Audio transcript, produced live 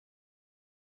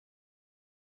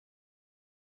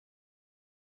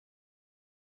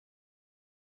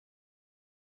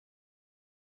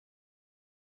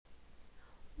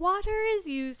Water is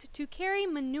used to carry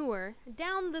manure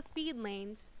down the feed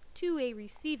lanes to a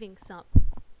receiving sump.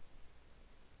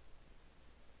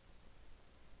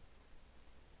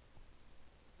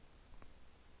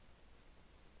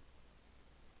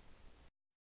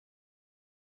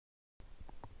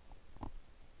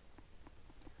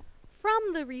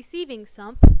 From the receiving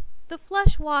sump, the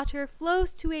flush water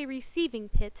flows to a receiving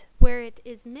pit where it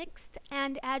is mixed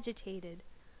and agitated.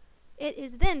 It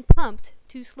is then pumped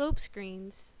to slope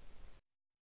screens.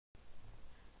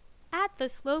 At the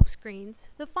slope screens,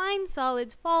 the fine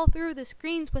solids fall through the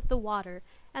screens with the water,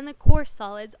 and the coarse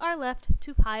solids are left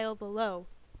to pile below.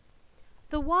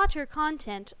 The water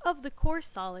content of the coarse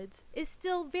solids is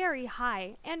still very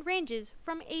high and ranges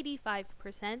from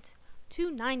 85%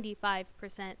 to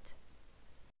 95%.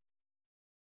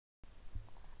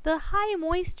 The high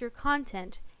moisture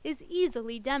content is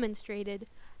easily demonstrated,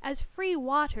 as free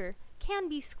water can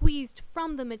be squeezed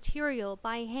from the material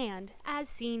by hand, as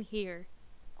seen here.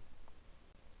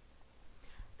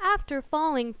 After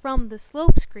falling from the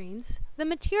slope screens, the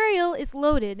material is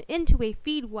loaded into a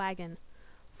feed wagon.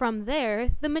 From there,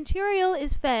 the material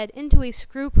is fed into a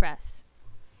screw press.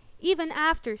 Even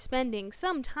after spending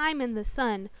some time in the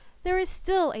sun, there is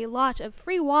still a lot of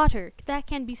free water that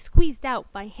can be squeezed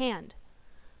out by hand.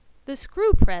 The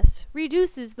screw press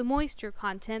reduces the moisture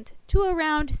content to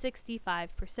around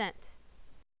 65%.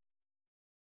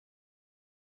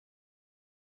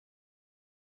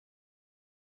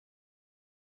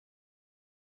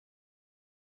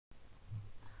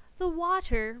 The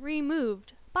water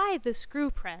removed by the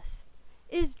screw press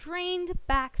is drained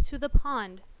back to the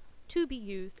pond to be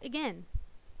used again.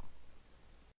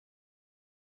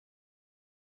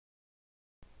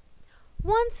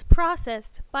 Once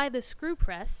processed by the screw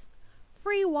press,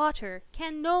 free water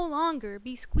can no longer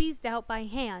be squeezed out by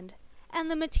hand, and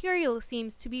the material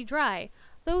seems to be dry,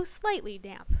 though slightly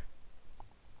damp.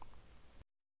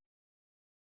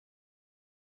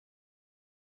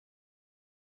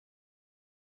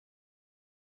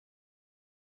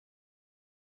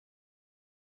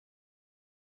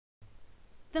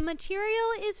 The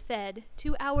material is fed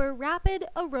to our rapid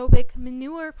aerobic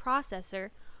manure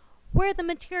processor, where the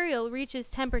material reaches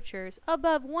temperatures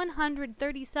above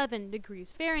 137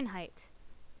 degrees Fahrenheit.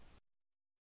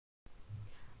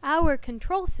 Our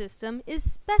control system is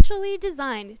specially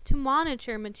designed to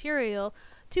monitor material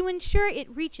to ensure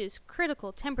it reaches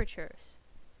critical temperatures.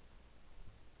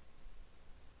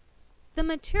 The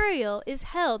material is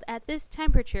held at this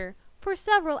temperature for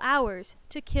several hours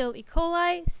to kill E.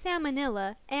 coli,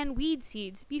 salmonella, and weed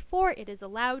seeds before it is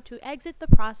allowed to exit the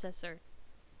processor.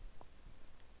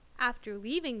 After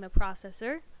leaving the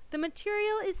processor, the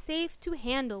material is safe to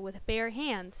handle with bare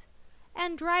hands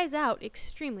and dries out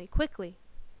extremely quickly.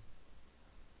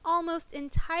 Almost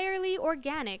entirely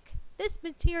organic, this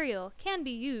material can be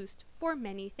used for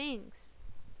many things.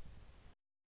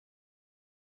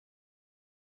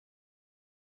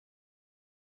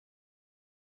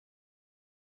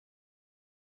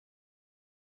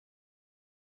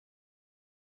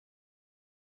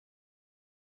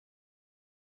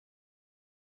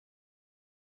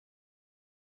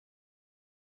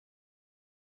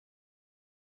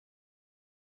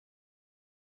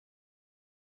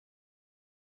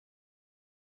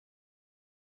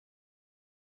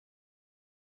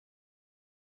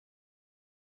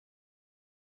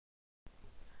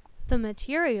 The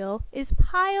material is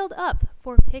piled up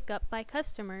for pickup by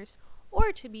customers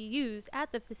or to be used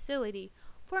at the facility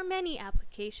for many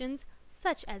applications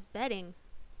such as bedding.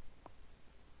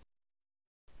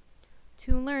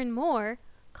 To learn more,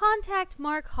 contact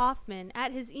Mark Hoffman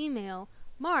at his email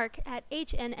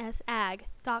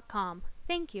mark@hnsag.com.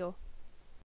 Thank you.